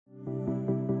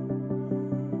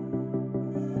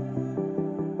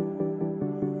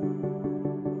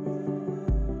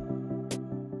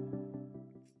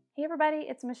everybody,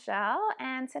 it's Michelle,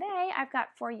 and today I've got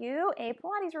for you a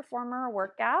Pilates reformer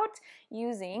workout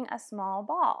using a small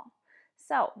ball.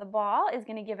 So the ball is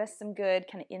going to give us some good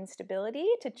kind of instability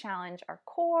to challenge our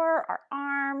core, our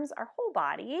arms, our whole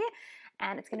body,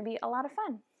 and it's going to be a lot of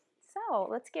fun. So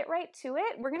let's get right to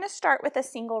it. We're going to start with a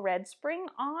single red spring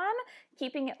on.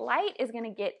 Keeping it light is going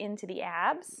to get into the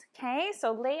abs. Okay,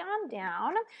 so lay on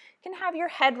down. You can have your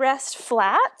head rest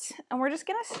flat, and we're just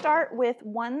going to start with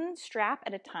one strap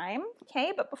at a time.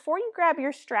 Okay, but before you grab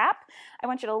your strap, I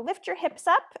want you to lift your hips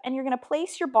up, and you're going to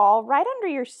place your ball right under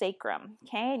your sacrum.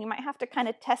 Okay, and you might have to kind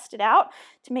of test it out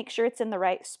to make sure it's in the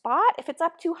right spot. If it's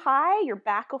up too high, your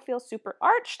back will feel super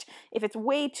arched. If it's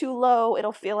way too low,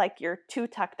 it'll feel like you're too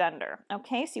tucked under.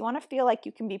 Okay, so you want to feel like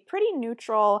you can be pretty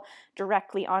neutral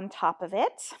directly on top of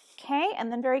it. Okay,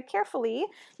 and then very carefully,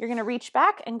 you're going to reach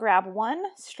back and grab one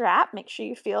strap. Make sure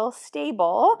you feel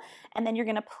stable, and then you're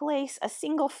going to place a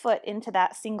single foot into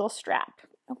that single strap.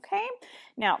 Okay,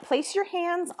 now place your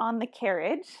hands on the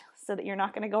carriage so that you're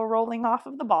not going to go rolling off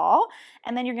of the ball,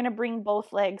 and then you're going to bring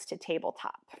both legs to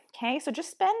tabletop. Okay, so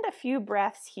just spend a few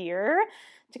breaths here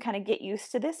to kind of get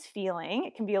used to this feeling.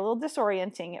 It can be a little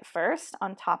disorienting at first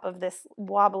on top of this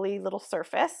wobbly little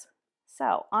surface.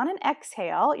 So on an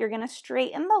exhale, you're going to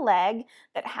straighten the leg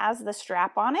that has the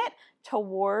strap on it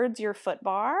towards your foot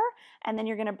bar, and then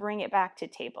you're going to bring it back to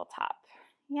tabletop.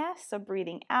 Yes, so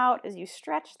breathing out as you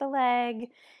stretch the leg,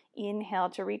 inhale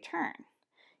to return.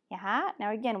 Yeah,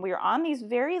 now again, we're on these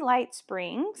very light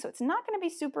springs, so it's not going to be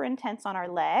super intense on our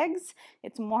legs.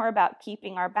 It's more about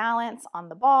keeping our balance on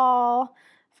the ball,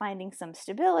 finding some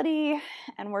stability,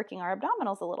 and working our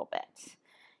abdominals a little bit.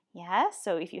 Yeah,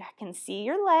 so if you can see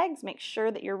your legs, make sure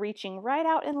that you're reaching right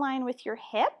out in line with your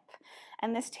hip.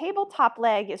 And this tabletop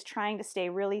leg is trying to stay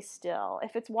really still.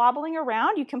 If it's wobbling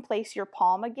around, you can place your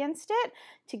palm against it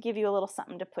to give you a little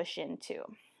something to push into.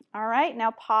 All right,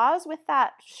 now pause with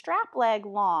that strap leg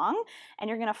long, and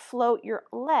you're going to float your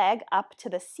leg up to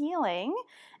the ceiling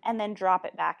and then drop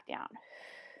it back down.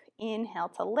 Inhale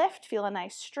to lift, feel a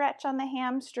nice stretch on the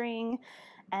hamstring,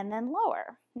 and then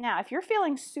lower. Now, if you're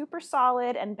feeling super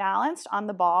solid and balanced on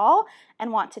the ball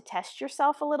and want to test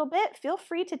yourself a little bit, feel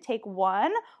free to take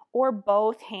one or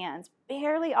both hands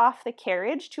barely off the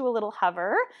carriage to a little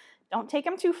hover. Don't take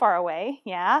them too far away,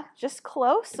 yeah, just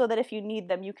close so that if you need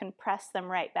them, you can press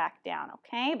them right back down,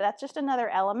 okay? But that's just another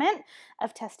element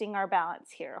of testing our balance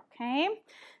here, okay?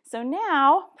 So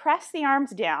now, press the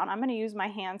arms down. I'm gonna use my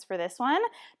hands for this one.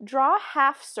 Draw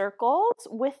half circles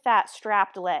with that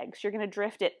strapped leg. So you're gonna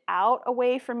drift it out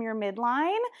away from your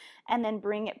midline and then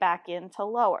bring it back in to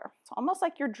lower. It's almost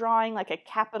like you're drawing like a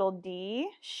capital D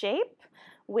shape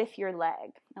with your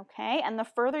leg, okay? And the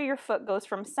further your foot goes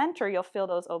from center, you'll feel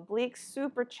those obliques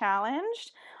super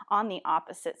challenged on the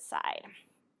opposite side.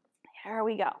 There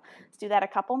we go. Let's do that a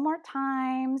couple more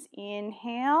times.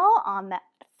 Inhale on that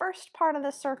first part of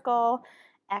the circle.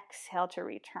 Exhale to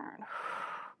return.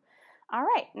 All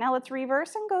right, now let's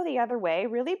reverse and go the other way.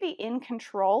 Really be in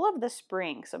control of the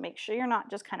spring. So make sure you're not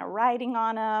just kind of riding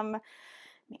on them.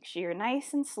 Make sure you're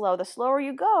nice and slow. The slower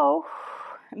you go,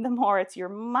 the more it's your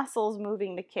muscles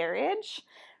moving the carriage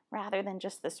rather than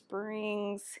just the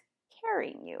springs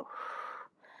carrying you.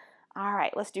 All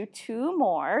right, let's do two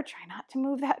more. Try not to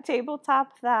move that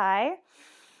tabletop thigh.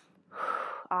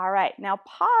 All right, now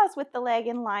pause with the leg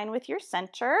in line with your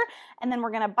center, and then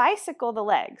we're going to bicycle the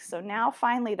legs. So now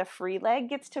finally the free leg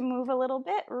gets to move a little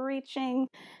bit, reaching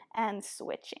and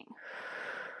switching.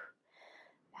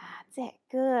 That's it,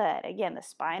 good. Again, the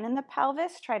spine and the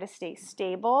pelvis, try to stay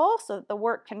stable so that the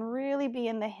work can really be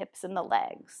in the hips and the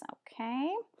legs,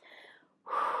 okay?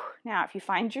 Now, if you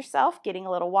find yourself getting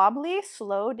a little wobbly,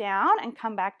 slow down and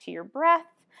come back to your breath.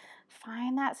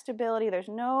 Find that stability. There's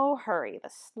no hurry. The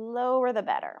slower, the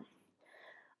better.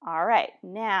 All right,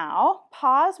 now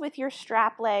pause with your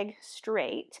strap leg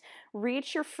straight.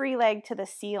 Reach your free leg to the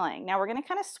ceiling. Now we're going to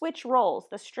kind of switch roles.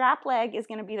 The strap leg is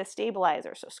going to be the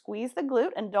stabilizer, so squeeze the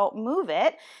glute and don't move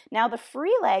it. Now the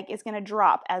free leg is going to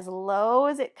drop as low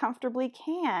as it comfortably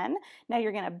can. Now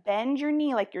you're going to bend your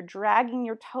knee like you're dragging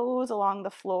your toes along the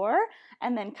floor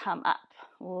and then come up.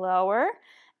 Lower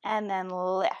and then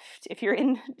lift. If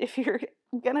you're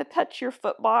gonna touch your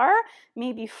foot bar,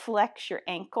 maybe flex your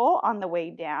ankle on the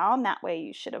way down. That way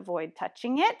you should avoid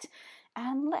touching it.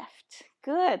 And lift.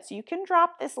 Good. So you can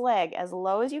drop this leg as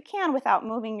low as you can without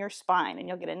moving your spine, and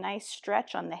you'll get a nice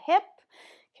stretch on the hip.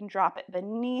 You can drop it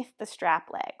beneath the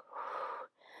strap leg.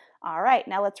 All right,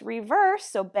 now let's reverse.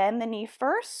 So bend the knee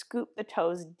first, scoop the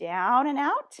toes down and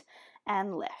out,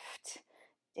 and lift.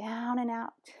 Down and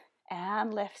out,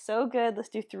 and lift. So good. Let's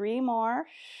do three more.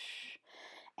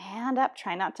 and up.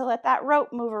 Try not to let that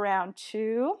rope move around.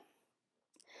 2,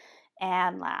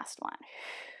 and last one.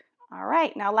 All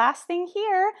right, now last thing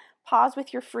here, pause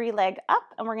with your free leg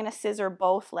up, and we're gonna scissor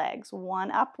both legs.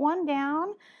 1 up, 1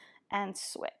 down, and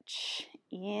switch.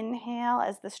 Inhale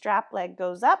as the strap leg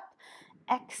goes up.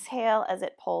 Exhale as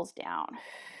it pulls down.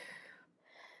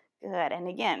 Good, and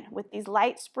again, with these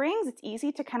light springs, it's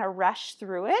easy to kind of rush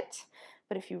through it,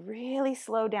 but if you really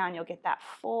slow down, you'll get that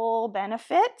full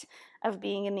benefit of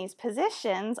being in these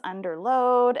positions under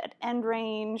load at end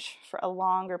range for a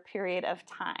longer period of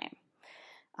time.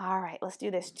 All right, let's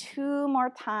do this 2 more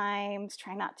times.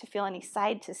 Try not to feel any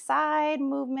side to side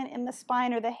movement in the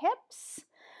spine or the hips.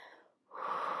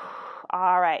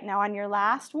 All right, now on your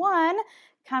last one,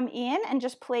 come in and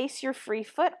just place your free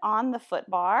foot on the foot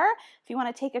bar. If you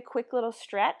want to take a quick little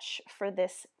stretch for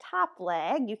this top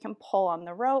leg, you can pull on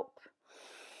the rope.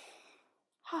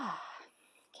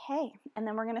 Okay, and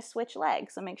then we're going to switch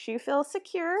legs. So make sure you feel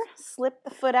secure. Slip the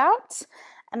foot out,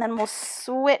 and then we'll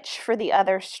switch for the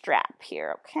other strap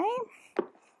here, okay?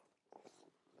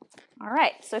 All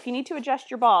right, so if you need to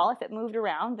adjust your ball, if it moved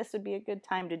around, this would be a good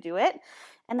time to do it.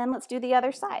 And then let's do the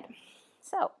other side.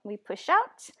 So we push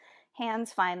out,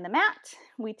 hands find the mat,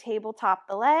 we tabletop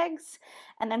the legs,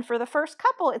 and then for the first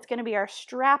couple, it's going to be our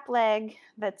strap leg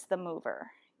that's the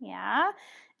mover. Yeah,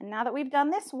 and now that we've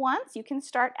done this once, you can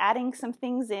start adding some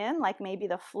things in, like maybe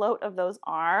the float of those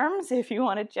arms if you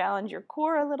want to challenge your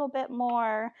core a little bit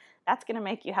more. That's going to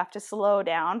make you have to slow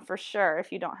down for sure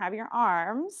if you don't have your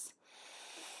arms.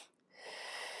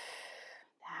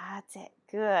 That's it.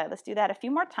 Good. Let's do that a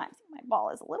few more times. My ball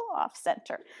is a little off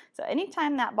center. So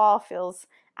anytime that ball feels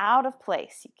out of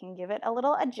place, you can give it a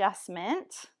little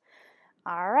adjustment.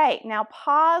 All right, now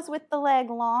pause with the leg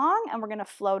long, and we're going to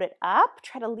float it up.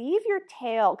 Try to leave your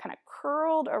tail kind of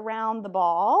curled around the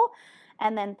ball,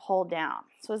 and then pull down.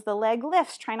 So as the leg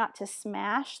lifts, try not to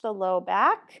smash the low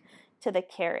back to the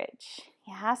carriage.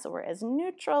 Yeah, so we're as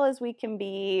neutral as we can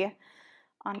be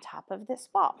on top of this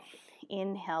ball.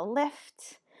 Inhale,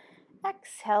 lift.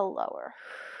 Exhale, lower.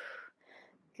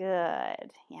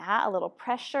 Good. Yeah, a little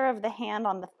pressure of the hand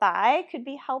on the thigh could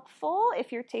be helpful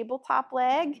if your tabletop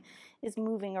leg is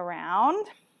moving around.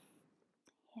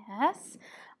 Yes.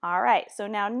 All right, so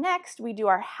now next we do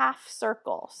our half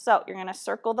circle. So you're going to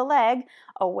circle the leg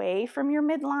away from your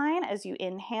midline as you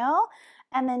inhale,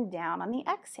 and then down on the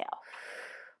exhale.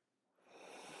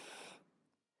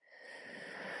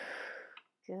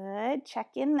 Good. Check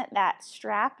in that that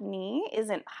strap knee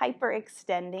isn't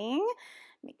hyperextending.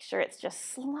 Make sure it's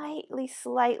just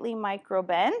slightly micro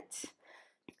bent.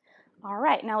 All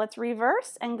right, now let's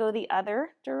reverse and go the other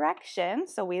direction.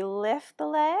 So we lift the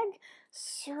leg,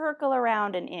 circle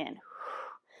around and in.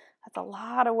 That's a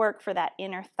lot of work for that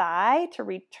inner thigh to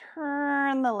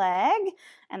return the leg,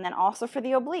 and then also for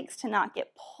the obliques to not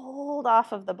get pulled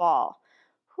off of the ball.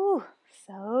 Whew,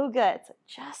 so good. So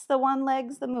just the one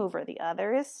leg's the mover, the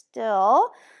other is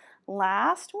still.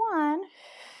 Last one.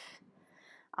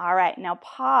 All right, now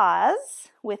pause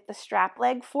with the strap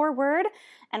leg forward,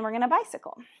 and we're going to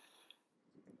bicycle.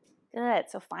 Good,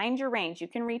 so find your range. You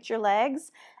can reach your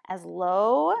legs as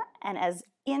low and as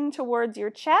in towards your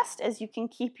chest as you can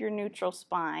keep your neutral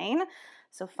spine.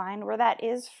 So find where that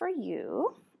is for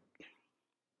you.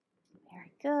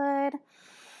 Very good.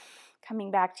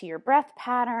 Coming back to your breath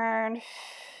pattern,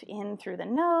 in through the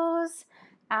nose,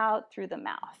 out through the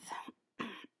mouth.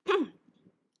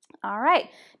 All right,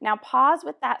 now pause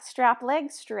with that strap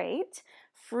leg straight.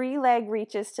 Free leg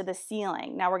reaches to the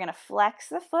ceiling. Now we're going to flex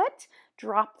the foot,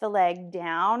 drop the leg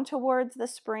down towards the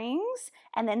springs,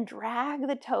 and then drag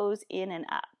the toes in and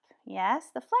up.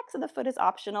 Yes, the flex of the foot is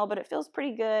optional, but it feels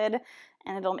pretty good,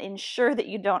 and it'll ensure that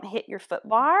you don't hit your foot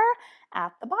bar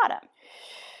at the bottom.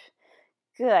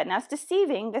 Good. Now it's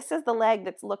deceiving. This is the leg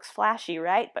that looks flashy,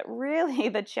 right? But really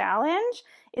the challenge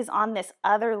is on this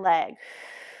other leg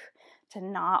to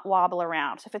not wobble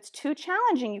around. So if it's too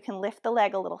challenging, you can lift the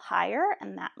leg a little higher,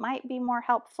 and that might be more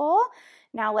helpful.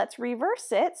 Now let's reverse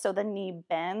it. So the knee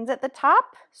bends at the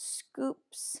top,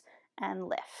 scoops and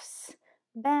lifts.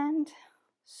 Bend,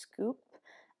 scoop,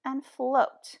 and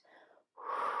float.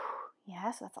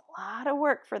 Yes, that's a lot of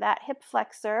work for that hip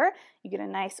flexor. You get a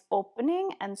nice opening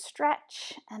and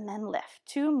stretch, and then lift.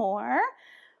 2 more.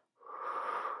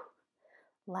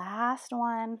 Last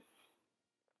one.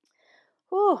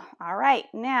 All right,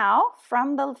 now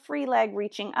from the free leg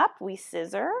reaching up, we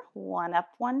scissor. 1 up,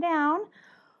 1 down.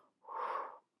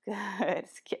 Good.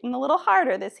 It's getting a little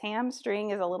harder. This hamstring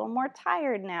is a little more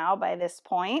tired now by this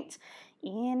point.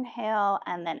 Inhale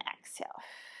and then exhale.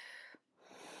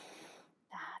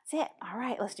 That's it. All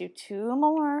right, let's do 2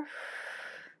 more.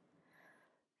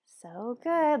 So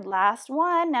good. Last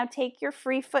one. Now take your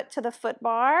free foot to the foot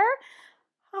bar.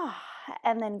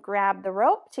 And then grab the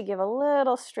rope to give a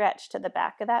little stretch to the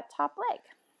back of that top leg.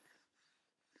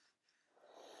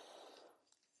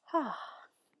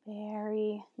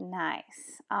 Very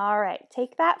nice. All right,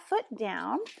 take that foot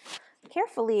down.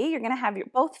 Carefully, you're going to have your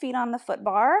both feet on the foot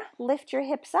bar. Lift your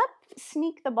hips up,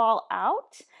 sneak the ball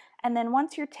out, and then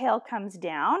once your tail comes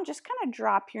down, just kind of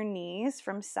drop your knees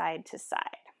from side to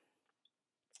side.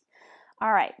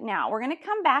 All right, now we're going to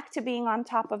come back to being on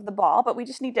top of the ball, but we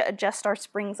just need to adjust our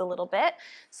springs a little bit.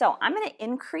 So I'm going to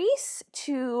increase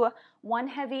to one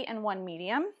heavy and one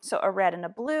medium, so a red and a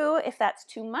blue. If that's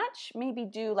too much, maybe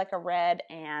do like a red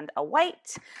and a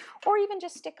white, or even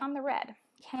just stick on the red,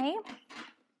 okay?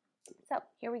 So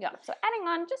here we go. So adding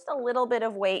on just a little bit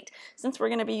of weight. Since we're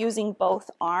going to be using both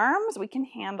arms, we can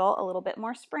handle a little bit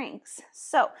more springs.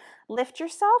 So lift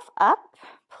yourself up,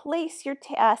 place your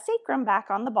sacrum back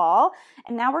on the ball,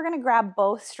 and now we're going to grab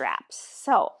both straps.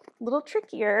 So a little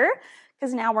trickier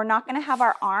because now we're not going to have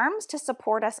our arms to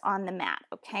support us on the mat,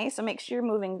 okay? So make sure you're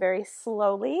moving very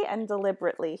slowly and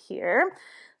deliberately here.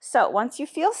 So once you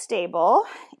feel stable,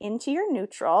 into your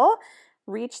neutral,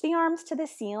 reach the arms to the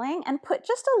ceiling and put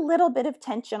just a little bit of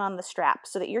tension on the strap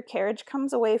so that your carriage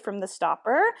comes away from the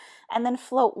stopper, and then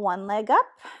float one leg up,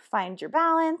 find your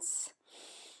balance,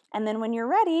 and then when you're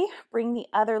ready, bring the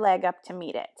other leg up to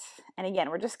meet it. And again,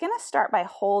 we're just going to start by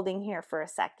holding here for a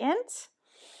second.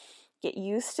 Get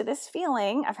used to this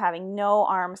feeling of having no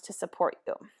arms to support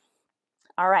you.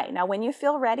 All right, now when you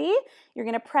feel ready, you're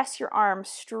going to press your arms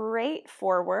straight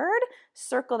forward,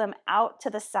 circle them out to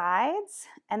the sides,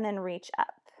 and then reach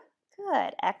up.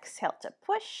 Good. Exhale to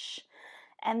push,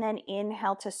 and then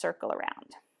inhale to circle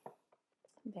around.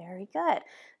 Very good.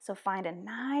 So find a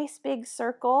nice big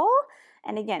circle,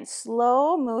 and again,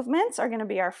 slow movements are going to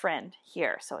be our friend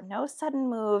here. So no sudden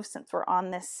moves since we're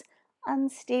on this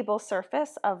unstable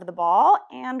surface of the ball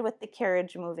and with the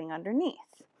carriage moving underneath.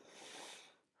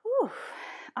 Whew.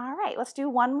 All right, let's do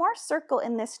one more circle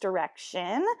in this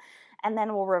direction, and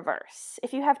then we'll reverse.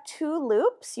 If you have two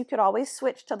loops, you could always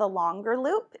switch to the longer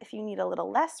loop if you need a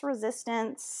little less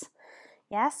resistance.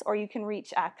 Yes, or you can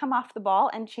come off the ball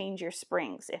and change your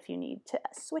springs if you need to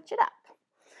switch it up.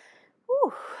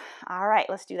 Whew. All right,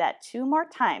 let's do that 2 more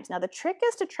times. Now the trick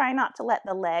is to try not to let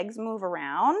the legs move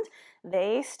around.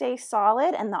 They stay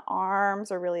solid, and the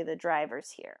arms are really the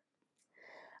drivers here.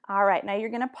 All right, now you're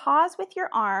going to pause with your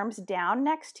arms down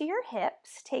next to your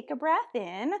hips. Take a breath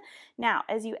in. Now,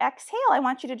 as you exhale, I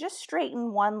want you to just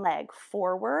straighten one leg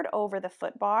forward over the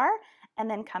foot bar and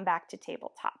then come back to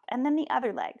tabletop. And then the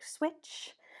other leg,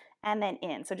 switch and then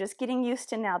in. So just getting used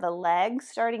to now the legs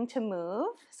starting to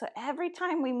move. So every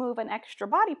time we move an extra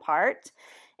body part,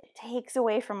 it takes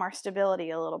away from our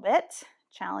stability a little bit,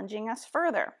 challenging us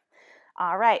further.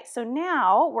 All right, so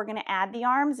now we're going to add the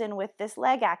arms in with this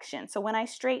leg action. So when I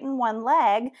straighten one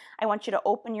leg, I want you to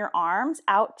open your arms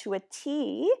out to a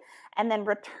T and then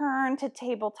return to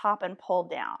tabletop and pull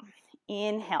down.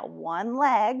 Inhale, one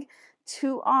leg,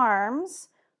 2 arms.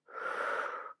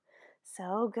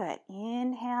 So good.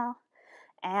 Inhale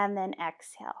and then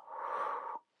exhale.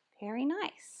 Very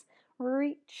nice.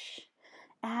 Reach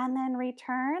and then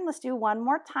return. Let's do one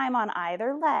more time on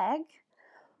either leg.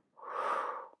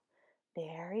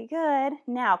 Very good.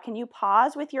 Now, can you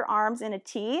pause with your arms in a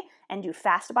T and do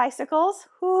fast bicycles?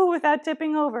 Without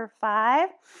tipping over. 5,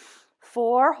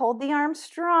 4, hold the arms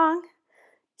strong.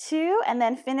 2, and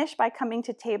then finish by coming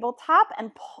to tabletop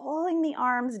and pulling the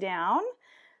arms down.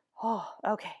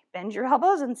 Okay. Bend your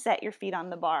elbows and set your feet on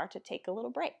the bar to take a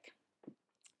little break.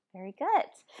 Very good.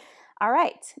 All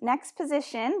right. Next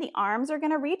position, the arms are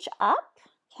going to reach up.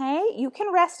 Okay. You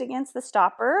can rest against the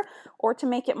stopper, or to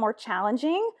make it more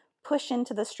challenging, push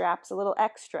into the straps a little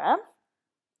extra.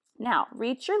 Now,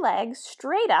 reach your legs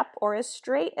straight up, or as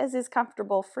straight as is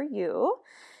comfortable for you.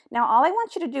 Now, all I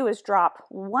want you to do is drop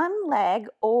one leg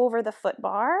over the foot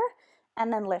bar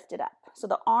and then lift it up. So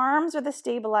the arms are the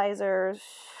stabilizers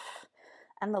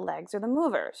and the legs are the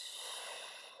movers.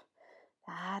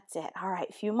 That's it. All right,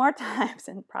 a few more times,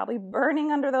 and probably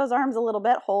burning under those arms a little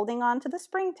bit, holding on to the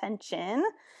spring tension.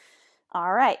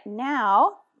 All right,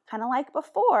 now, kind of like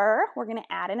before, we're going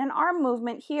to add in an arm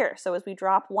movement here. So as we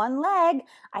drop one leg,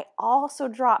 I also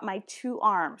drop my 2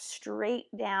 arms straight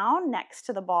down next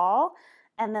to the ball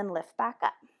and then lift back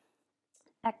up.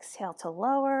 Exhale to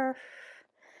lower.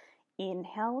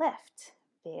 Inhale, lift.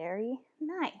 Very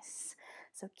nice.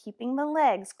 So keeping the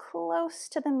legs close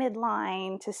to the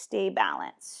midline to stay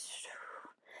balanced.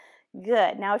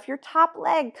 Good. Now, if your top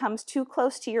leg comes too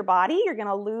close to your body, you're going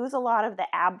to lose a lot of the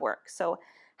ab work. So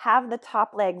have the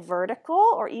top leg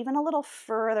vertical or even a little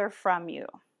further from you.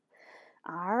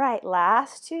 All right,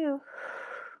 last two.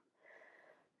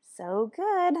 So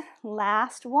good.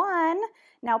 Last one.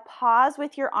 Now pause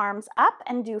with your arms up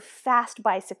and do fast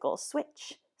bicycles.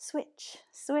 Switch, switch,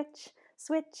 switch,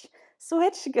 switch,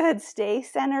 switch. Good. Stay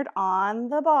centered on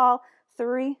the ball.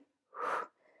 3,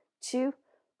 2,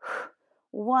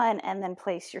 1, and then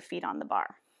place your feet on the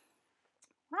bar.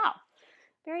 Wow.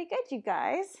 Very good, you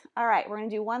guys. All right, we're going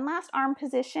to do one last arm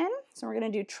position. So we're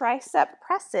going to do tricep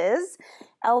presses.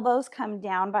 Elbows come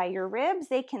down by your ribs.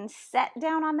 They can set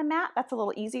down on the mat. That's a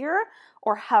little easier.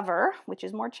 Or hover, which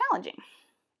is more challenging.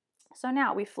 So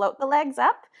now we float the legs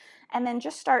up and then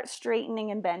just start straightening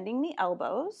and bending the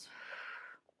elbows.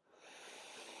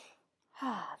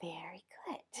 Very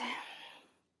good.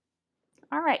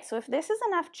 All right, so if this is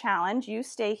enough challenge, you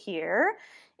stay here.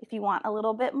 If you want a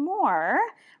little bit more,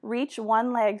 reach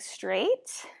one leg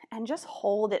straight and just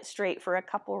hold it straight for a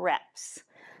couple reps.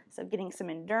 So getting some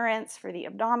endurance for the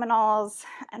abdominals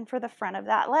and for the front of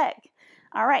that leg.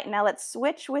 All right, now let's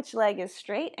switch which leg is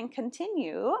straight and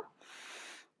continue.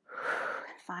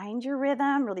 Find your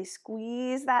rhythm, really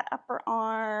squeeze that upper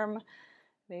arm.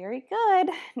 Very good.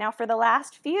 Now for the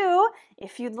last few,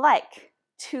 if you'd like,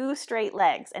 2 straight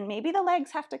legs. And maybe the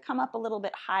legs have to come up a little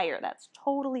bit higher. That's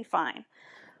totally fine.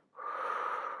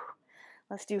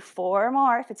 Let's do 4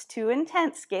 more. If it's too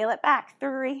intense, scale it back.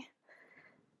 3,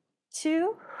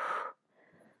 2,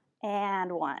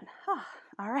 and 1.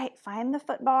 All right, find the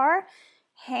foot bar.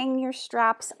 Hang your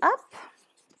straps up.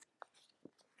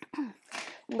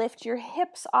 Lift your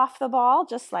hips off the ball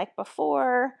just like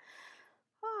before.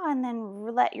 And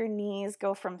then let your knees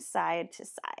go from side to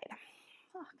side.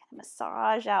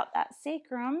 Massage out that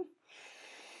sacrum.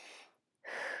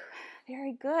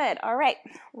 Very good. All right,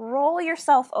 roll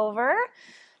yourself over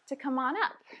to come on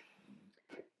up.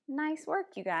 Nice work,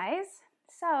 you guys.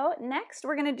 So next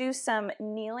we're going to do some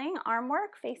kneeling arm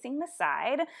work facing the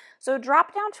side. So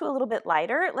drop down to a little bit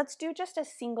lighter. Let's do just a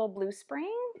single blue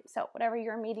spring. So whatever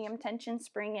your medium tension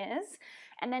spring is.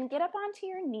 And then get up onto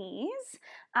your knees.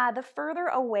 The further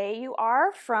away you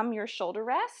are from your shoulder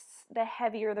rests, the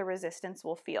heavier the resistance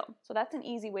will feel. So that's an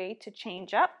easy way to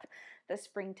change up the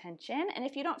spring tension. And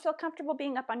if you don't feel comfortable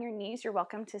being up on your knees, you're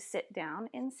welcome to sit down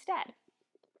instead.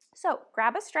 So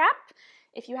grab a strap.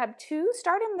 If you have 2,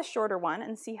 start in the shorter one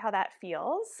and see how that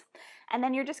feels. And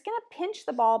then you're just going to pinch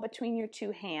the ball between your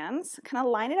 2 hands, kind of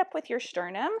line it up with your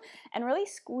sternum and really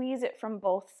squeeze it from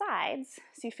both sides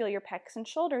so you feel your pecs and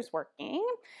shoulders working.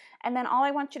 And then all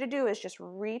I want you to do is just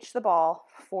reach the ball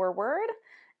forward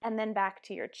and then back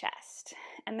to your chest.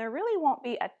 And there really won't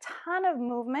be a ton of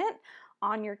movement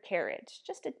on your carriage,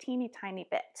 just a teeny tiny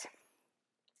bit.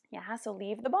 Yeah, so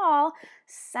leave the ball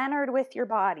centered with your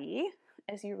body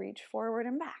as you reach forward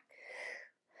and back.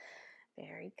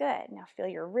 Very good. Now feel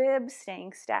your ribs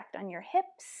staying stacked on your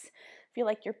hips. Feel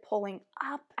like you're pulling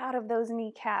up out of those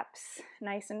kneecaps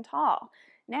nice and tall.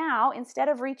 Now, instead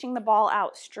of reaching the ball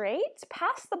out straight,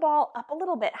 pass the ball up a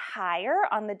little bit higher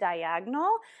on the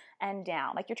diagonal and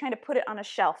down, like you're trying to put it on a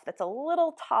shelf that's a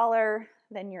little taller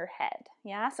than your head.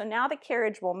 Yeah, so now the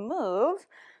carriage will move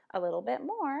a little bit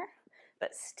more,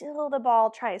 but still the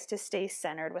ball tries to stay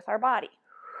centered with our body.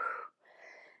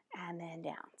 And then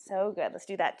down. So good. Let's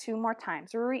do that 2 more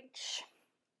times. Reach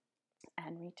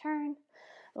and return.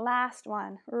 Last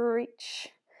one. Reach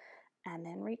and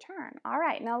then return. All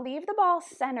right, now leave the ball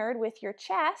centered with your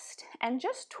chest and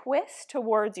just twist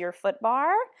towards your foot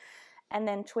bar and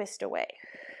then twist away.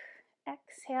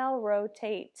 Exhale,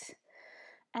 rotate,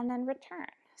 and then return.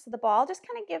 So the ball just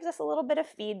kind of gives us a little bit of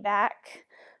feedback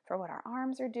for what our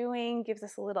arms are doing, gives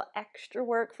us a little extra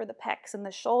work for the pecs and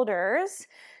the shoulders.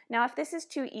 Now, if this is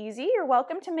too easy, you're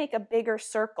welcome to make a bigger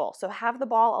circle. So have the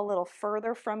ball a little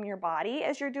further from your body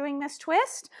as you're doing this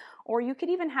twist, or you could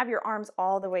even have your arms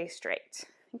all the way straight.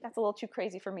 I think that's a little too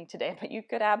crazy for me today, but you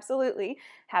could absolutely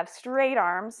have straight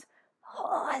arms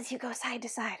as you go side to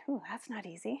side. Ooh, that's not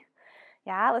easy.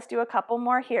 Yeah, let's do a couple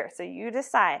more here. So you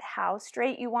decide how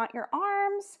straight you want your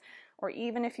arms, or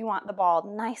even if you want the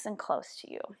ball nice and close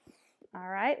to you. All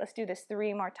right, let's do this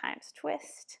 3 more times.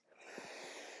 Twist.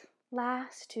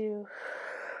 Last 2.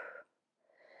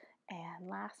 And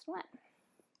last 1.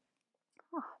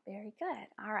 Oh, very good.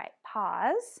 All right,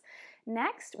 pause.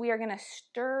 Next, we are going to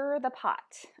stir the pot.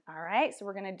 All right, so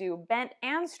we're going to do bent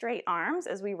and straight arms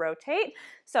as we rotate.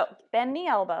 So bend the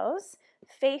elbows,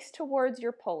 face towards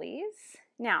your pulleys.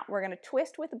 Now, we're going to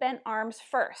twist with bent arms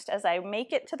first. As I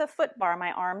make it to the foot bar,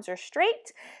 my arms are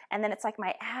straight, and then it's like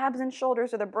my abs and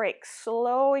shoulders are the brakes,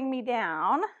 slowing me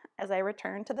down as I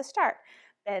return to the start.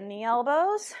 Bend the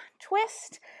elbows,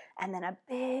 twist, and then a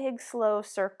big slow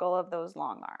circle of those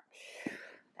long arms.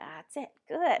 That's it.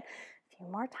 Good. A few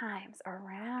more times.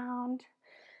 Around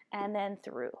and then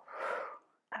through.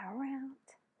 Around.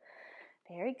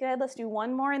 Very good. Let's do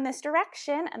one more in this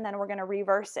direction, and then we're going to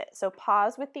reverse it. So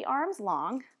pause with the arms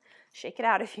long. Shake it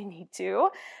out if you need to.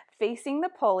 Facing the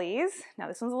pulleys. Now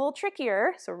this one's a little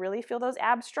trickier, so really feel those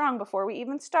abs strong before we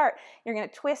even start. You're going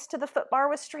to twist to the foot bar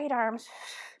with straight arms,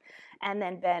 and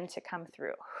then bend to come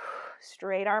through.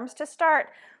 Straight arms to start.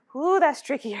 Ooh, that's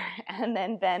trickier. And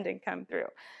then bend and come through.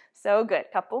 So good.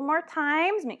 Couple more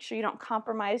times. Make sure you don't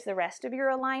compromise the rest of your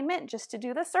alignment just to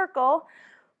do the circle.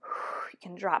 You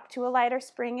can drop to a lighter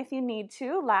spring if you need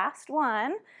to. Last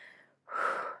one.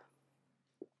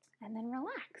 And then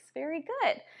relax. Very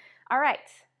good. All right.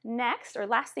 Next, or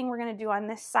last thing we're going to do on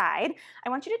this side, I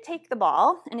want you to take the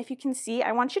ball, and if you can see,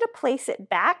 I want you to place it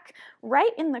back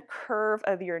right in the curve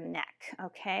of your neck,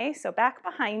 okay? So back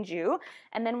behind you,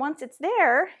 and then once it's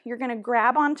there, you're going to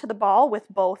grab onto the ball with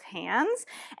both hands,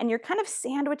 and you're kind of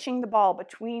sandwiching the ball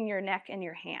between your neck and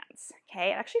your hands,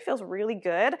 okay? It actually feels really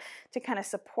good to kind of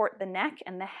support the neck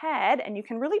and the head, and you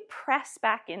can really press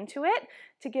back into it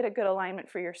to get a good alignment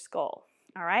for your skull.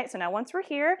 All right, so now once we're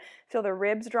here, feel the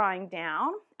ribs drawing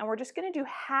down, and we're just going to do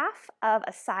half of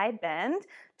a side bend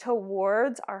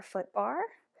towards our foot bar,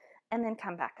 and then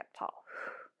come back up tall.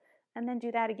 And then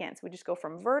do that again. So we just go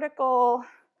from vertical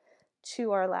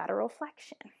to our lateral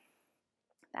flexion.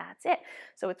 That's it.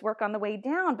 So it's work on the way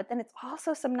down, but then it's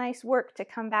also some nice work to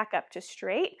come back up to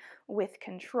straight with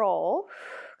control,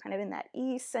 kind of in that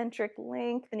eccentric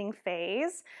lengthening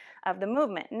phase of the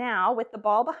movement. Now, with the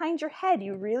ball behind your head,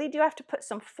 you really do have to put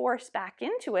some force back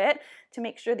into it to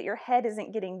make sure that your head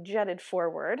isn't getting jutted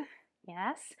forward.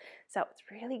 Yes, so it's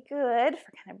really good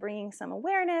for kind of bringing some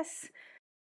awareness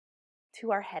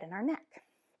to our head and our neck.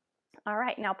 All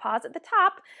right, now pause at the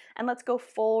top and let's go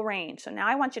full range. So now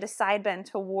I want you to side bend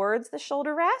towards the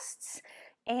shoulder rests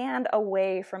and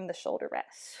away from the shoulder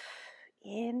rests.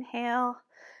 Inhale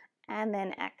and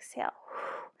then exhale.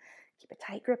 Keep a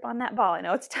tight grip on that ball. I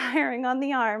know it's tiring on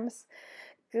the arms.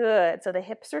 Good. So the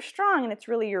hips are strong and it's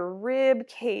really your rib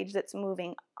cage that's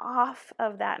moving off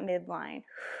of that midline.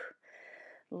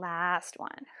 Last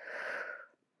one.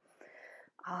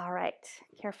 All right.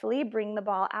 Carefully bring the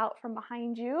ball out from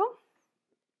behind you.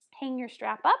 Hang your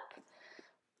strap up,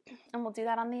 and we'll do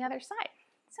that on the other side.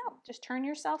 So just turn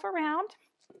yourself around.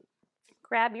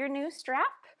 Grab your new strap.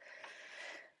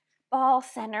 Ball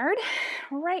centered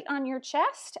right on your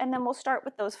chest, and then we'll start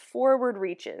with those forward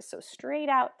reaches. So straight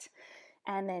out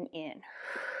and then in.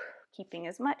 Keeping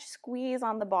as much squeeze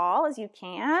on the ball as you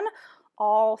can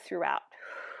all throughout.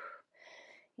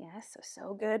 Yes,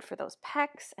 so good for those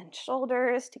pecs and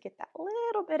shoulders to get that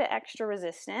little bit of extra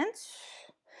resistance.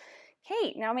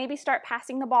 Okay, now maybe start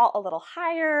passing the ball a little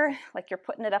higher, like you're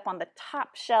putting it up on the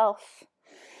top shelf.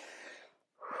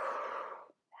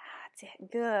 That's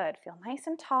it, good. Feel nice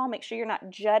and tall. Make sure you're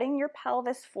not jutting your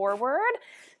pelvis forward.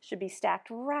 Should be stacked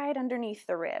right underneath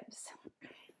the ribs.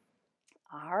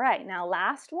 All right, now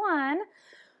last one.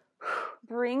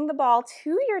 Bring the ball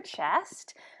to your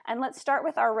chest, and let's start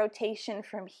with our rotation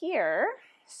from here.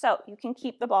 So you can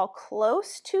keep the ball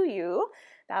close to you.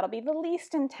 That'll be the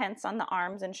least intense on the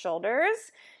arms and shoulders.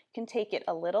 You can take it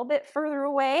a little bit further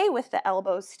away with the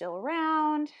elbows still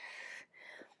round,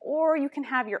 or you can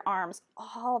have your arms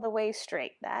all the way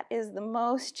straight. That is the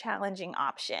most challenging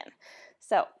option.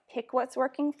 So pick what's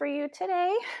working for you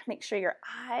today. Make sure your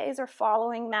eyes are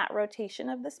following that rotation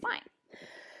of the spine.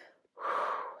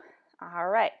 All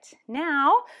right,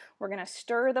 now we're going to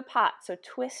stir the pot. So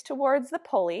twist towards the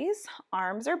pulleys,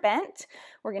 arms are bent.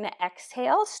 We're going to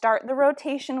exhale, start the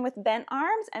rotation with bent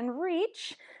arms and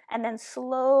reach, and then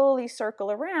slowly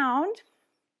circle around.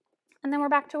 And then we're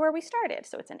back to where we started.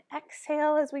 So it's an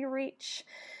exhale as we reach,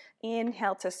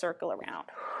 inhale to circle around.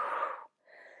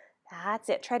 That's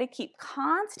it. Try to keep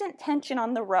constant tension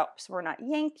on the ropes. We're not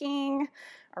yanking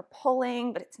or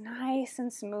pulling, but it's nice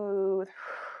and smooth.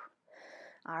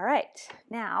 All right,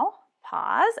 now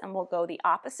pause and we'll go the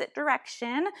opposite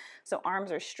direction. So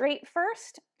arms are straight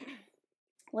first,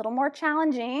 a little more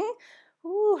challenging.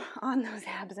 Ooh, on those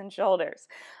abs and shoulders.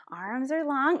 Arms are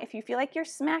long. If you feel like you're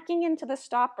smacking into the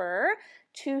stopper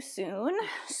too soon,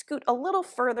 scoot a little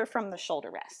further from the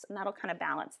shoulder rest, and that'll kind of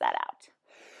balance that out.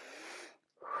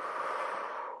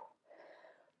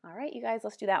 All right, you guys,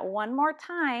 let's do that one more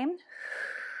time.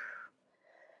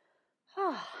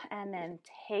 And then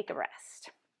take a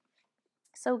rest.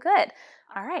 So good.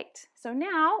 All right, so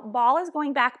now ball is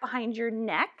going back behind your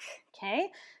neck, okay?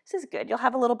 This is good. You'll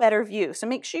have a little better view. So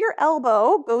make sure your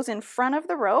elbow goes in front of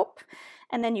the rope,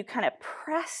 and then you kind of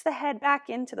press the head back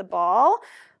into the ball,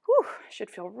 Whew, should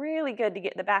feel really good to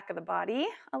get the back of the body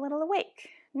a little awake.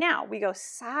 Now we go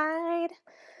side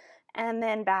and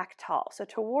then back tall. So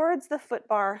towards the foot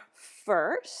bar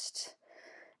first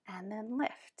and then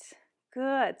lift.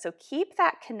 Good. So keep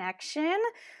that connection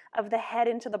of the head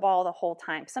into the ball the whole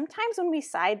time. Sometimes when we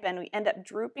side bend, we end up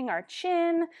drooping our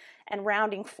chin and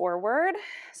rounding forward.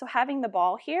 So having the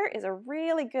ball here is a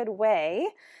really good way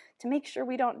to make sure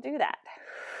we don't do that.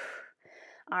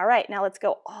 All right, now let's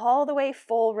go all the way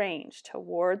full range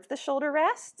towards the shoulder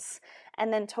rests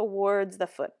and then towards the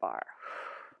foot bar.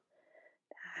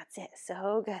 That's it.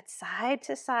 So good. Side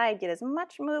to side. Get as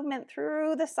much movement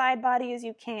through the side body as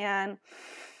you can.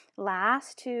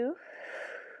 Last two.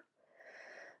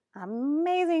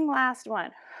 Amazing last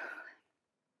one.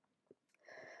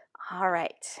 All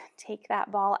right. Take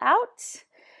that ball out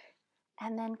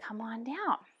and then come on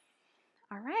down.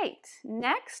 All right,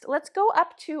 next, let's go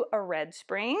up to a red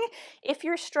spring. If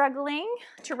you're struggling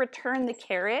to return the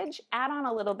carriage, add on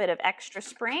a little bit of extra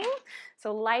spring.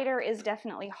 So lighter is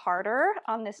definitely harder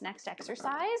on this next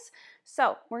exercise.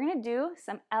 So we're gonna do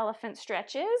some elephant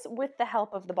stretches with the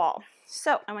help of the ball.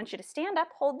 So I want you to stand up,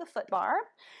 hold the foot bar.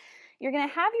 You're gonna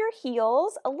have your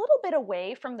heels a little bit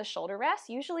away from the shoulder rest.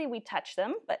 Usually we touch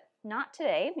them, but not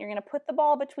today. You're gonna put the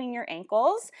ball between your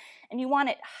ankles and you want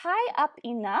it high up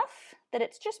enough that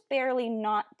it's just barely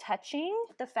not touching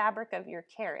the fabric of your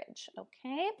carriage,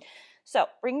 okay? So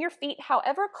bring your feet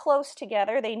however close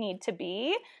together they need to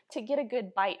be to get a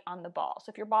good bite on the ball.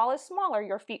 So if your ball is smaller,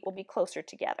 your feet will be closer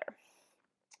together.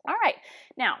 All right,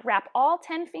 now wrap all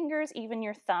 10 fingers, even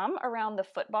your thumb, around the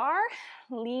foot bar.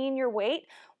 Lean your weight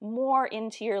more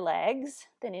into your legs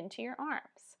than into your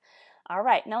arms. All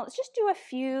right, now let's just do a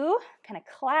few kind of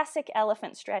classic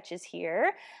elephant stretches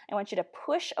here. I want you to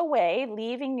push away,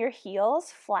 leaving your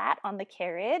heels flat on the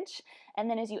carriage. And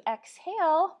then as you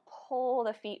exhale, pull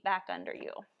the feet back under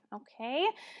you. Okay,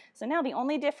 so now the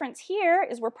only difference here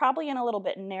is we're probably in a little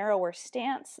bit narrower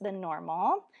stance than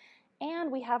normal.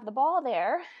 And we have the ball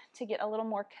there to get a little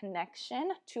more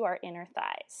connection to our inner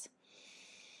thighs.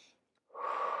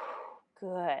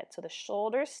 Good. So the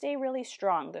shoulders stay really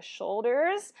strong. The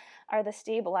shoulders are the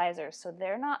stabilizers, so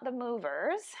they're not the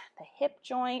movers. The hip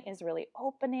joint is really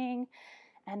opening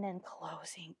and then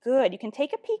closing. Good. You can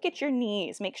take a peek at your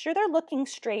knees. Make sure they're looking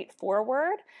straight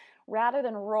forward rather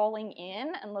than rolling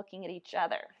in and looking at each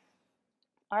other.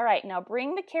 All right, now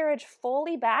bring the carriage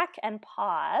fully back and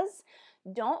pause.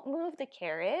 Don't move the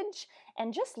carriage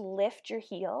and just lift your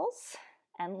heels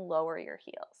and lower your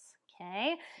heels,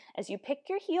 okay? As you pick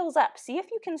your heels up, see if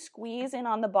you can squeeze in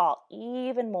on the ball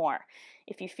even more.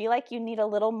 If you feel like you need a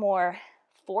little more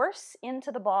force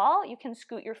into the ball, you can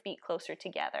scoot your feet closer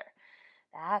together.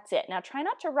 That's it. Now try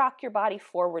not to rock your body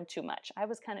forward too much. I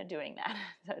was kind of doing that,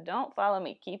 so don't follow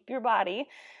me. Keep your body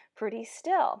pretty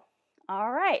still.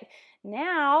 All right,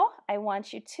 now I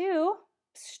want you to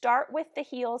start with the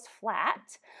heels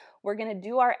flat. We're going to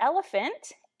do our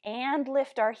elephant and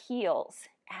lift our heels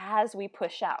as we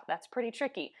push out. That's pretty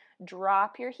tricky.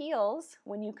 Drop your heels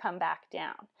when you come back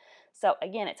down. So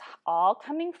again, it's all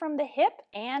coming from the hip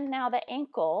and now the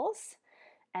ankles,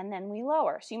 and then we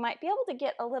lower. So you might be able to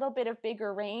get a little bit of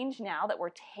bigger range now that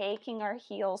we're taking our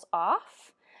heels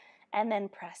off and then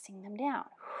pressing them down.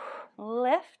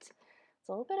 Lift. It's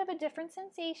a little bit of a different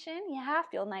sensation. Yeah,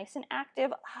 feel nice and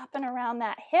active up and around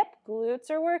that hip.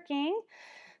 Glutes are working.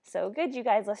 So good, you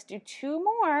guys. Let's do two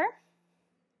more.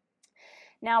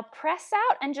 Now press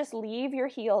out and just leave your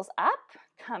heels up.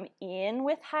 Come in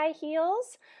with high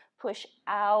heels. Push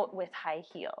out with high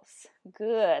heels.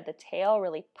 Good. The tail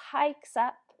really pikes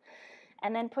up.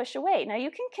 And then push away. Now you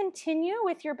can continue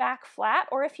with your back flat,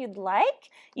 or if you'd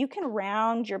like, you can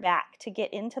round your back to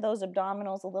get into those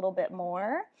abdominals a little bit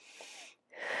more.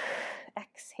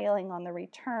 Exhaling on the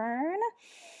return,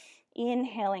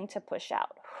 inhaling to push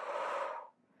out.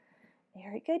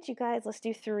 Very good, you guys. Let's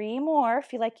do three more.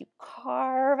 Feel like you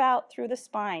carve out through the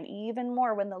spine even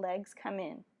more when the legs come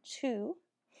in. Two.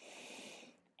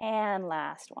 And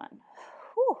last one.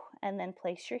 Whew. And then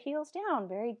place your heels down.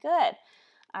 Very good.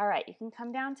 All right, you can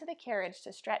come down to the carriage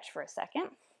to stretch for a second.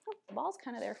 Oh, the ball's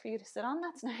kind of there for you to sit on.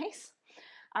 That's nice.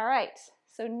 All right,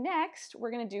 so next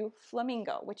we're going to do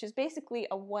flamingo, which is basically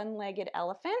a one-legged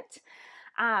elephant.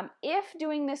 If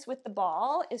doing this with the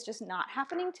ball is just not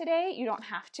happening today, you don't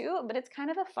have to, but it's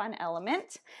kind of a fun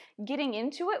element. Getting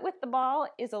into it with the ball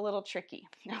is a little tricky,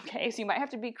 okay? So you might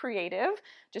have to be creative.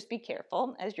 Just be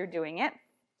careful as you're doing it.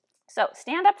 So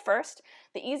stand up first.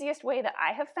 The easiest way that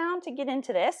I have found to get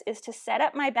into this is to set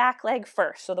up my back leg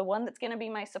first. So the one that's going to be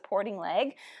my supporting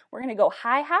leg, we're going to go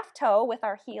high half toe with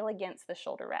our heel against the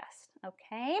shoulder rest.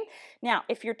 Okay, now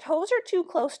if your toes are too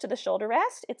close to the shoulder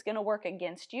rest, it's going to work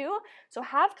against you. So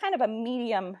have kind of a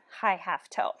medium high half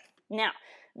toe. Now,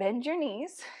 bend your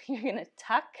knees. You're going to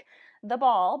tuck the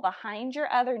ball behind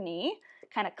your other knee,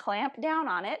 kind of clamp down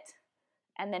on it,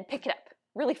 and then pick it up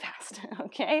really fast,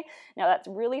 okay? Now that's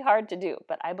really hard to do,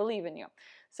 but I believe in you.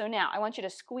 So now I want you to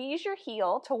squeeze your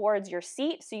heel towards your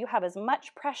seat so you have as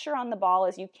much pressure on the ball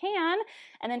as you can,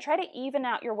 and then try to even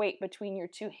out your weight between your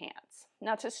two hands.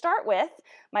 Now to start with,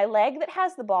 my leg that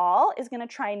has the ball is going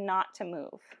to try not to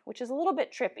move, which is a little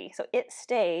bit trippy. So it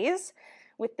stays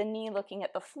with the knee looking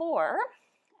at the floor,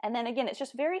 and then again, it's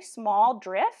just very small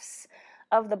drifts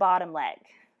of the bottom leg.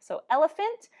 So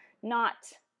elephant, not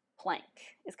plank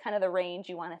is kind of the range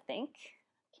you want to think.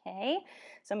 Okay,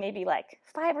 so maybe like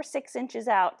 5 or 6 inches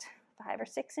out, 5 or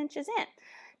 6 inches in.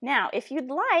 Now, if you'd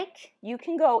like, you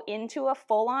can go into a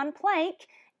full-on plank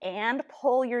and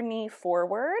pull your knee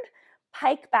forward,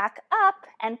 pike back up,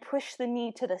 and push the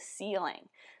knee to the ceiling.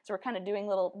 So we're kind of doing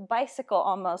little bicycle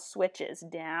almost switches,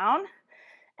 down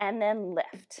and then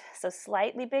lift. So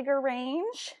slightly bigger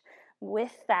range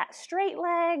with that straight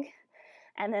leg,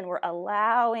 and then we're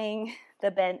allowing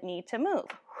the bent knee to move.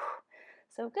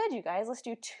 So good, you guys. Let's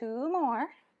do 2 more.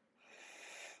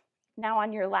 Now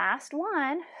on your last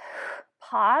one,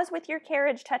 pause with your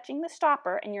carriage touching the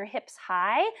stopper and your hips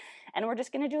high, and we're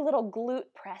just going to do little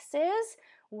glute presses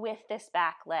with this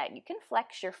back leg. You can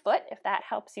flex your foot if that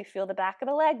helps you feel the back of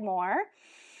the leg more.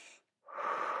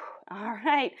 All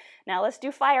right, now let's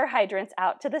do fire hydrants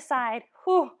out to the side.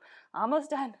 Whew,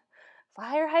 almost done.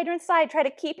 Fire hydrant side. Try to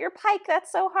keep your pike.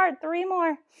 That's so hard. 3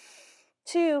 more.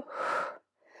 2,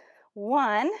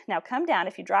 1. Now come down.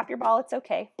 If you drop your ball, it's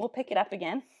okay. We'll pick it up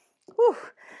again. Whew.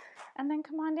 And then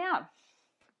come on down.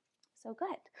 So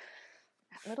good.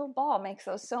 That little ball makes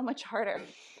those so much harder.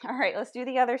 All right, let's do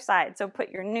the other side. So put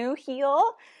your new heel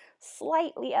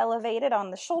slightly elevated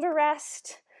on the shoulder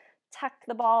rest. Tuck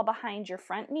the ball behind your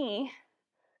front knee.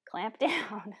 Clamp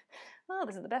down. Oh,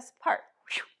 this is the best part.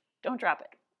 Don't drop it.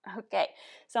 Okay,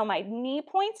 so my knee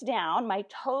points down, my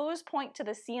toes point to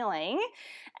the ceiling,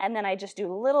 and then I just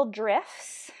do little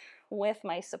drifts with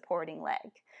my supporting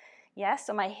leg. Yes,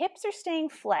 so my hips are staying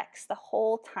flexed the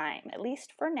whole time, at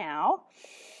least for now.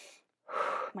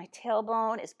 My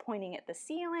tailbone is pointing at the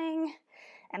ceiling,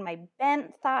 and my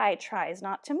bent thigh tries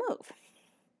not to move.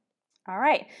 All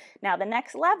right, now the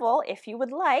next level, if you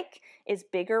would like, is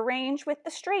bigger range with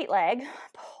the straight leg.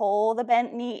 Pull the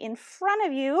bent knee in front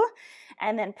of you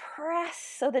and then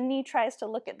press so the knee tries to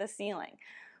look at the ceiling.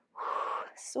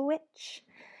 Switch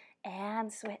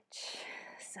and switch.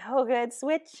 So good,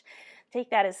 switch. Take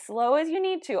that as slow as you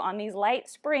need to on these light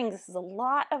springs. This is a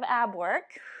lot of ab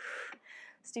work.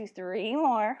 Let's do 3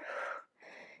 more.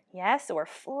 Yes, so we're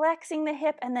flexing the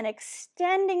hip and then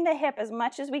extending the hip as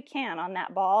much as we can on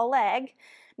that ball leg.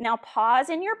 Now pause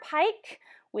in your pike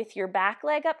with your back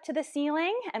leg up to the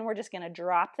ceiling, and we're just going to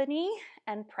drop the knee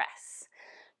and press.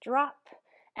 Drop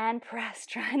and press.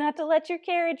 Try not to let your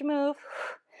carriage move.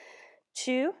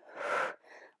 2,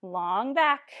 long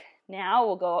back. Now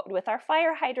we'll go with our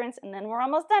fire hydrants, and then we're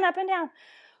almost done, up and down.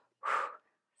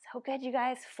 So good, you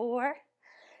guys. 4,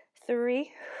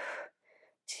 3,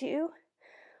 2,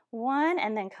 1,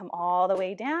 and then come all the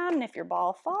way down. And if your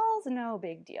ball falls, no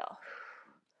big deal.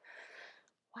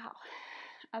 Wow,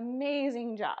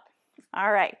 amazing job.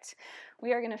 All right,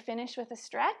 we are going to finish with a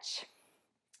stretch.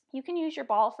 You can use your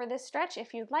ball for this stretch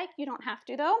if you'd like. You don't have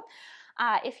to though.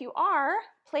 If you are,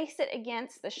 place it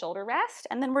against the shoulder rest,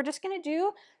 and then we're just going to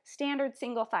do standard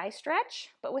single thigh stretch,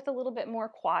 but with a little bit more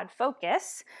quad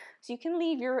focus. So you can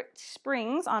leave your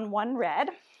springs on one red.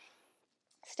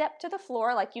 Step to the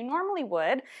floor like you normally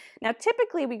would. Now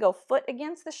typically we go foot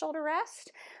against the shoulder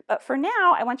rest, but for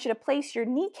now I want you to place your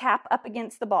kneecap up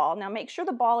against the ball. Now make sure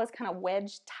the ball is kind of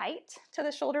wedged tight to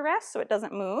the shoulder rest so it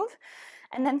doesn't move.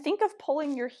 And then think of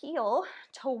pulling your heel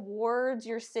towards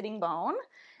your sitting bone,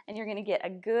 and you're going to get a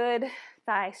good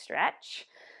thigh stretch.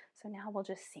 So now we'll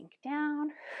just sink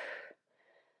down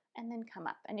and then come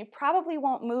up. And you probably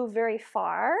won't move very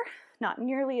far, not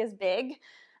nearly as big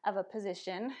of a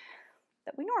position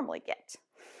that we normally get,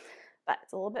 but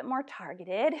it's a little bit more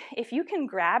targeted. If you can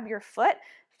grab your foot,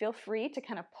 feel free to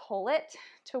kind of pull it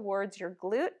towards your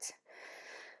glute.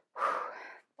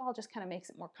 Ball just kind of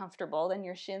makes it more comfortable, then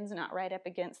your shin's not right up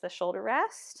against the shoulder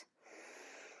rest.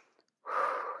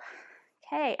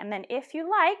 Okay, and then if you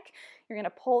like, you're going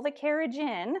to pull the carriage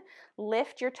in,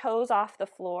 lift your toes off the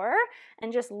floor,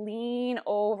 and just lean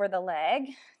over the leg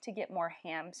to get more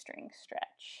hamstring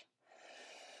stretch.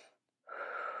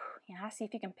 Yeah, see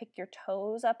if you can pick your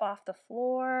toes up off the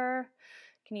floor.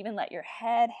 can even let your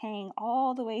head hang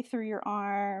all the way through your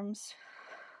arms.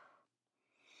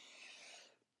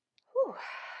 Whew.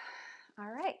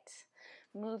 All right.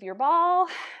 Move your ball,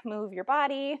 move your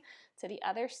body to the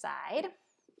other side.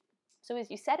 So as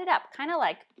you set it up, kind of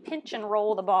like pinch and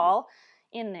roll the ball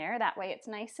in there. That way it's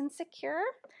nice and secure.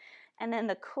 And then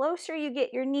the closer you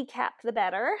get your kneecap, the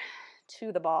better,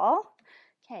 to the ball.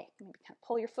 Okay, maybe kind of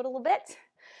pull your foot a little bit.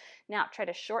 Now try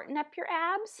to shorten up your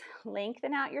abs,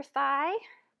 lengthen out your thigh,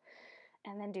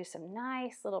 and then do some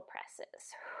nice little presses.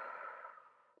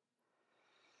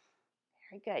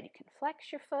 Very good. You can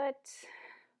flex your foot,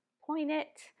 point it,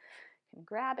 you can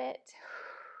grab it.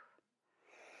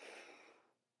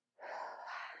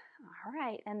 All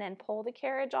right, and then pull the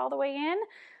carriage all the way in.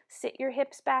 Sit your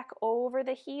hips back over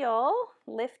the heel,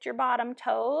 lift your bottom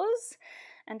toes,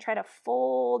 and try to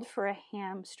fold for a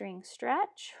hamstring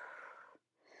stretch.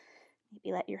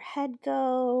 Maybe let your head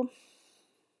go.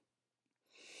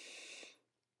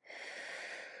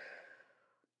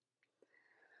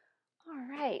 All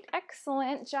right,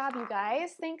 excellent job, you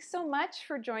guys. Thanks so much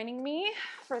for joining me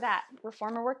for that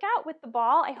reformer workout with the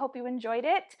ball. I hope you enjoyed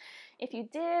it. If you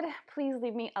did, please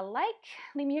leave me a like,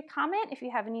 leave me a comment if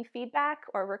you have any feedback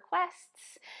or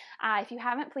requests. If you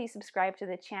haven't, please subscribe to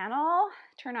the channel,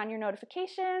 turn on your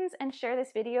notifications, and share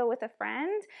this video with a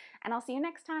friend. And I'll see you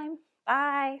next time.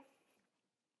 Bye.